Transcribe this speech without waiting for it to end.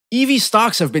EV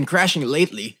stocks have been crashing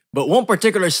lately, but one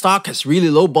particular stock has really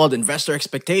lowballed investor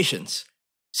expectations.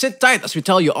 Sit tight as we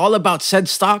tell you all about said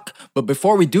stock, but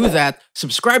before we do that,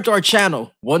 subscribe to our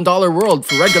channel, $1 World,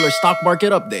 for regular stock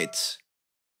market updates.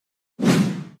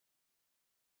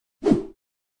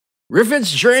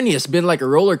 Rivian's journey has been like a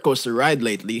roller coaster ride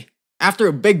lately. After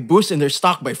a big boost in their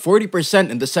stock by 40%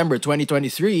 in December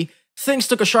 2023, things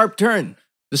took a sharp turn.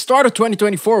 The start of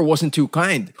 2024 wasn't too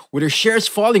kind, with their shares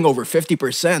falling over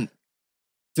 50%.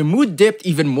 The mood dipped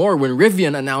even more when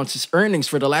Rivian announced its earnings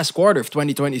for the last quarter of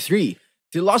 2023.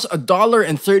 They lost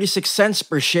 $1.36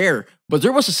 per share, but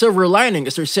there was a silver lining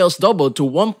as their sales doubled to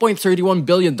 $1.31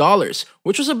 billion,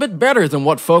 which was a bit better than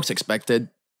what folks expected.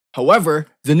 However,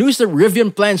 the news that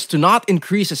Rivian plans to not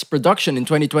increase its production in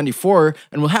 2024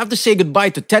 and will have to say goodbye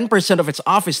to 10% of its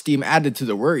office team added to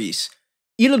the worries.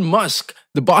 Elon Musk,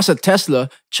 the boss at Tesla,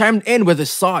 chimed in with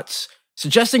his thoughts,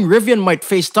 suggesting Rivian might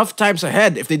face tough times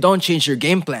ahead if they don't change their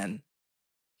game plan.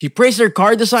 He praised their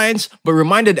car designs, but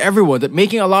reminded everyone that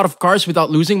making a lot of cars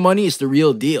without losing money is the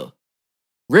real deal.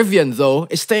 Rivian, though,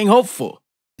 is staying hopeful.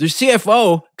 Their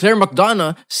CFO, Claire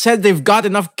McDonough, said they've got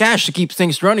enough cash to keep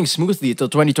things running smoothly till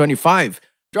 2025.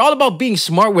 They're all about being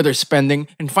smart with their spending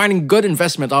and finding good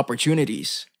investment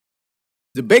opportunities.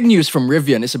 The big news from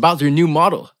Rivian is about their new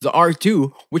model, the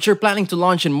R2, which they're planning to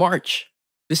launch in March.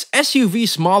 This SUV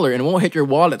is smaller and won't hit your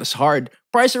wallet as hard,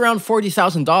 priced around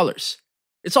 $40,000.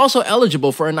 It's also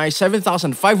eligible for a nice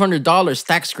 $7,500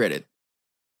 tax credit.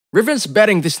 Rivian's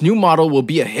betting this new model will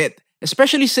be a hit,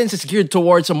 especially since it's geared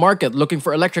towards a market looking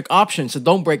for electric options that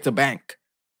don't break the bank.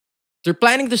 They're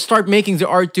planning to start making the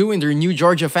R2 in their new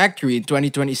Georgia factory in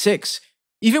 2026.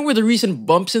 Even with the recent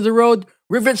bumps in the road,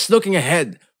 Rivian's looking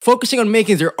ahead, focusing on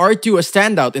making their R2 a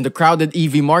standout in the crowded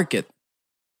EV market.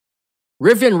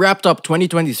 Rivian wrapped up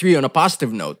 2023 on a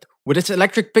positive note, with its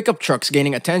electric pickup trucks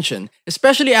gaining attention,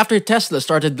 especially after Tesla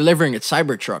started delivering its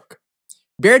Cybertruck.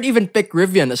 Baird even picked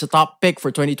Rivian as a top pick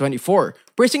for 2024,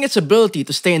 praising its ability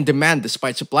to stay in demand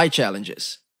despite supply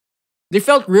challenges. They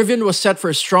felt Rivian was set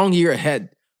for a strong year ahead,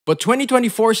 but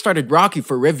 2024 started rocky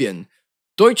for Rivian.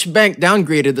 Deutsche Bank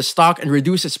downgraded the stock and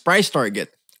reduced its price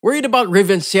target, worried about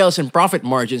Rivian's sales and profit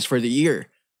margins for the year.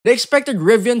 They expected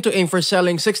Rivian to aim for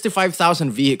selling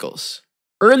 65,000 vehicles.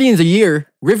 Early in the year,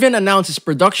 Rivian announced its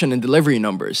production and delivery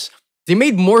numbers. They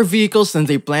made more vehicles than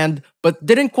they planned, but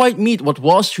didn't quite meet what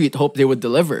Wall Street hoped they would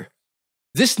deliver.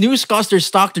 This news caused their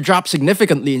stock to drop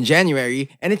significantly in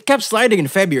January, and it kept sliding in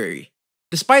February.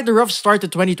 Despite the rough start to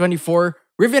 2024,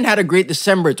 Rivian had a great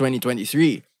December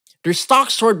 2023. Their stock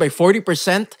soared by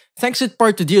 40%, thanks in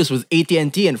part to deals with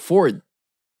AT&T and Ford.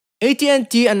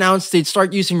 AT&T announced they'd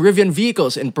start using Rivian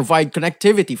vehicles and provide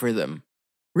connectivity for them.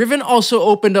 Rivian also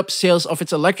opened up sales of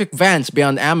its electric vans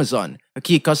beyond Amazon, a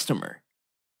key customer.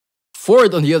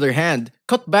 Ford, on the other hand,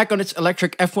 cut back on its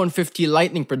electric F-150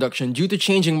 Lightning production due to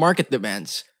changing market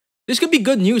demands. This could be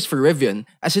good news for Rivian,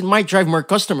 as it might drive more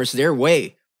customers their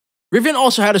way. Rivian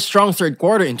also had a strong third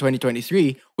quarter in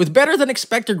 2023, with better than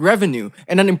expected revenue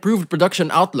and an improved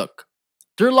production outlook.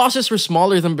 Their losses were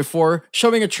smaller than before,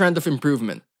 showing a trend of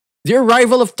improvement. The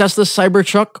arrival of Tesla's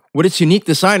Cybertruck, with its unique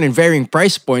design and varying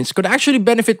price points, could actually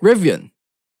benefit Rivian.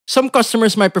 Some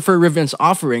customers might prefer Rivian's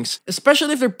offerings,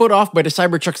 especially if they're put off by the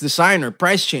Cybertruck's design or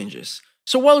price changes.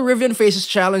 So while Rivian faces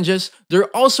challenges, there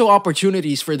are also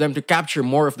opportunities for them to capture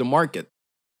more of the market.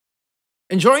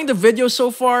 Enjoying the video so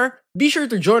far? Be sure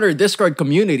to join our Discord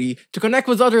community to connect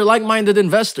with other like-minded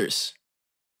investors.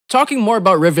 Talking more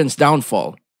about Rivian's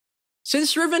downfall.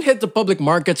 Since Rivian hit the public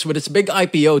markets with its big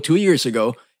IPO 2 years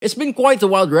ago, it's been quite a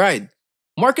wild ride.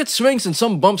 Market swings and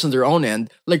some bumps on their own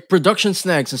end, like production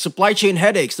snags and supply chain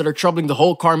headaches that are troubling the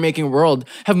whole car-making world,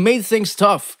 have made things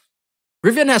tough.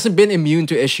 Rivian hasn't been immune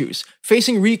to issues,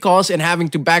 facing recalls and having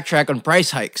to backtrack on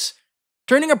price hikes.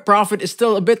 Turning a profit is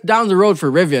still a bit down the road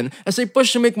for Rivian as they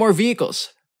push to make more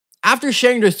vehicles. After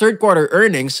sharing their third quarter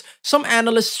earnings, some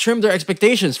analysts trimmed their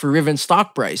expectations for Rivian's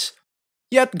stock price.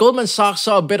 Yet Goldman Sachs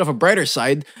saw a bit of a brighter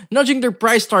side, nudging their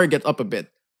price target up a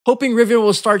bit, hoping Rivian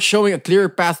will start showing a clearer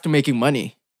path to making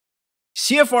money.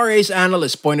 CFRA's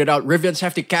analysts pointed out Rivian's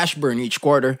hefty cash burn each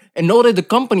quarter and noted the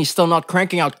company's still not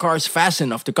cranking out cars fast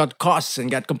enough to cut costs and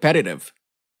get competitive.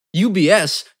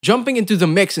 UBS, jumping into the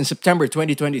mix in September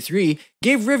 2023,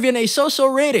 gave Rivian a so-so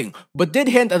rating, but did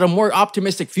hint at a more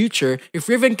optimistic future if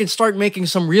Rivian can start making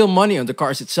some real money on the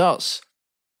cars it sells.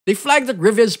 They flagged that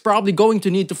Rivian's probably going to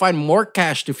need to find more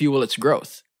cash to fuel its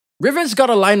growth. Rivian's got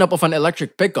a lineup of an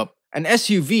electric pickup, an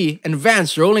SUV, and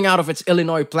vans rolling out of its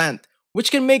Illinois plant,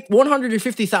 which can make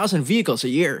 150,000 vehicles a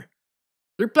year.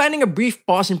 They're planning a brief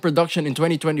pause in production in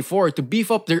 2024 to beef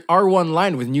up their R1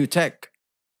 line with new tech.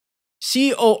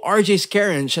 CEO RJ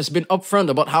Scaringe has been upfront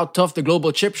about how tough the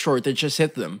global chip shortage has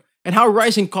hit them, and how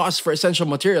rising costs for essential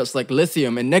materials like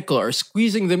lithium and nickel are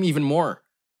squeezing them even more.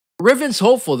 Rivian's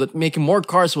hopeful that making more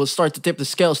cars will start to tip the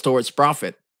scales towards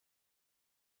profit.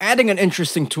 Adding an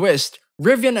interesting twist,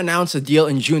 Rivian announced a deal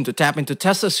in June to tap into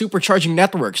Tesla's supercharging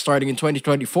network starting in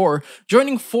 2024,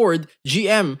 joining Ford,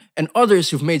 GM, and others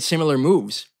who've made similar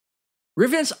moves.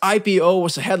 Rivian's IPO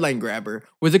was a headline grabber,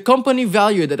 with the company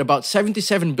valued at about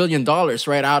 $77 billion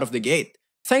right out of the gate,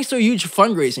 thanks to a huge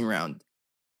fundraising round.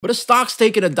 But the stock's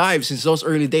taken a dive since those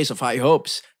early days of high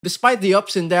hopes. Despite the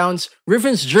ups and downs,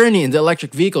 Rivian's journey in the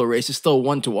electric vehicle race is still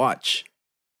one to watch.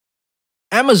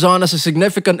 Amazon has a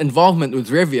significant involvement with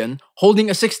Rivian, holding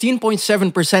a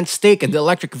 16.7% stake in the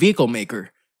electric vehicle maker.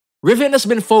 Rivian has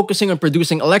been focusing on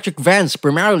producing electric vans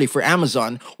primarily for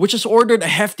Amazon, which has ordered a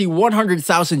hefty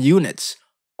 100,000 units.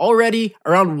 Already,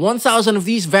 around 1,000 of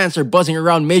these vans are buzzing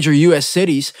around major US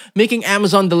cities, making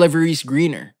Amazon deliveries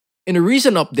greener. In a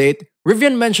recent update,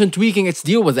 Rivian mentioned tweaking its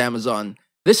deal with Amazon.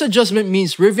 This adjustment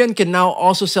means Rivian can now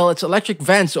also sell its electric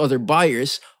vans to other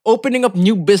buyers, opening up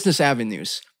new business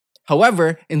avenues.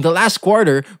 However, in the last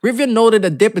quarter, Rivian noted a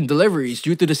dip in deliveries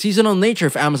due to the seasonal nature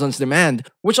of Amazon's demand,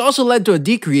 which also led to a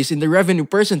decrease in the revenue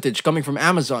percentage coming from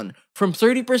Amazon, from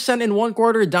 30% in one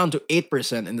quarter down to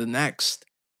 8% in the next.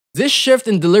 This shift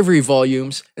in delivery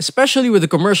volumes, especially with the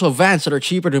commercial vans that are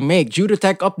cheaper to make due to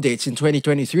tech updates in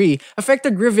 2023,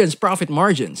 affected Rivian's profit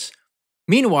margins.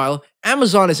 Meanwhile,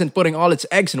 Amazon isn't putting all its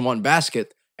eggs in one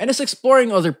basket, and is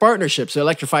exploring other partnerships to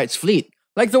electrify its fleet,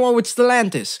 like the one with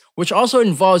Stellantis, which also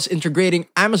involves integrating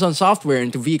Amazon software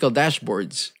into vehicle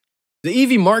dashboards. The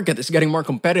EV market is getting more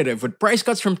competitive with price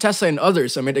cuts from Tesla and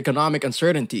others amid economic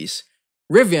uncertainties.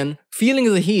 Rivian,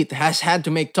 feeling the heat, has had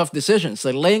to make tough decisions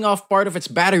like laying off part of its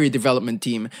battery development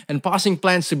team and pausing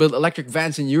plans to build electric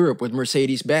vans in Europe with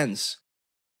Mercedes-Benz.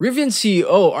 Rivian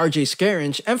CEO RJ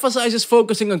Scaringe emphasizes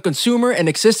focusing on consumer and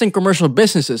existing commercial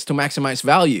businesses to maximize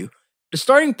value. The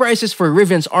starting prices for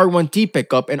Rivian's R1T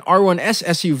pickup and R1S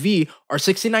SUV are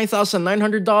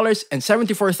 $69,900 and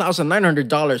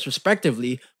 $74,900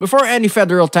 respectively before any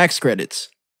federal tax credits.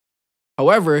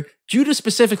 However, due to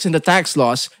specifics in the tax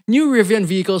laws, new Rivian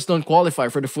vehicles don't qualify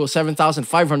for the full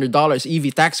 $7,500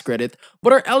 EV tax credit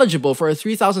but are eligible for a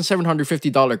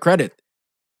 $3,750 credit.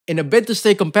 In a bid to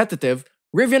stay competitive,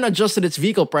 Rivian adjusted its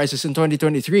vehicle prices in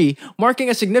 2023, marking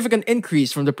a significant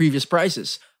increase from the previous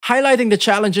prices, highlighting the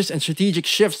challenges and strategic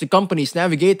shifts the company is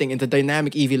navigating in the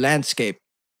dynamic EV landscape.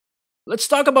 Let's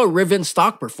talk about Rivian's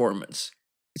stock performance.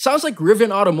 It sounds like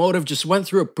Rivian Automotive just went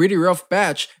through a pretty rough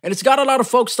patch, and it's got a lot of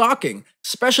folks talking,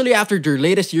 especially after their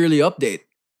latest yearly update.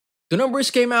 The numbers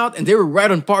came out and they were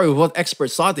right on par with what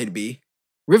experts thought they'd be.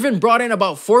 Rivian brought in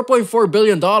about $4.4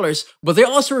 billion, but they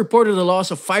also reported a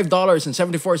loss of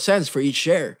 $5.74 for each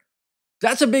share.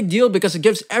 That's a big deal because it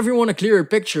gives everyone a clearer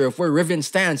picture of where Rivian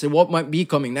stands and what might be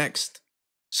coming next.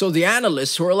 So the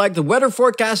analysts, who are like the weather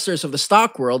forecasters of the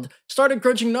stock world, started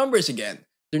crunching numbers again.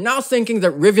 They're now thinking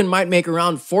that Rivian might make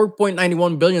around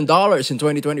 $4.91 billion in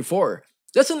 2024.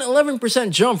 That's an 11%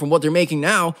 jump from what they're making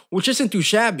now, which isn't too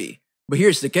shabby. But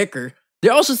here's the kicker. They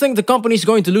also think the company is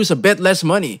going to lose a bit less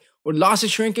money, with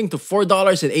losses shrinking to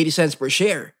 $4.80 per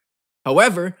share.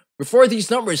 However, before these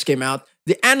numbers came out,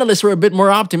 the analysts were a bit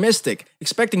more optimistic,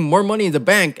 expecting more money in the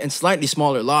bank and slightly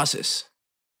smaller losses.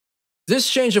 This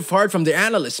change of heart from the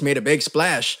analysts made a big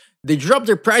splash. They dropped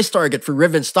their price target for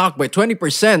Rivian stock by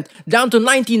 20%, down to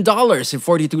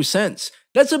 $19.42.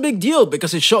 That's a big deal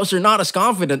because it shows they're not as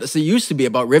confident as they used to be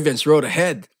about Rivian's road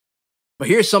ahead. But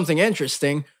here's something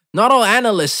interesting. Not all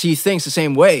analysts see things the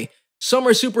same way. Some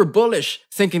are super bullish,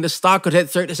 thinking the stock could hit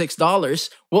 $36,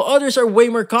 while others are way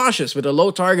more cautious with a low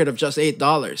target of just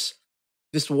 $8.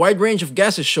 This wide range of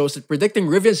guesses shows that predicting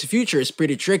Rivian's future is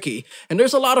pretty tricky, and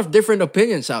there's a lot of different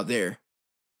opinions out there.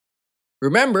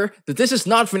 Remember that this is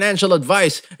not financial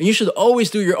advice, and you should always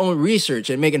do your own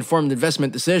research and make informed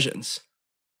investment decisions.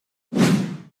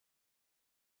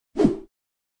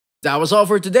 That was all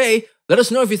for today. Let us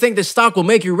know if you think this stock will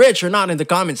make you rich or not in the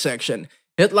comment section.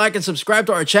 Hit like and subscribe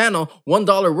to our channel,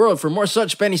 $1 World, for more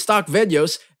such penny stock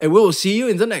videos, and we will see you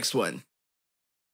in the next one.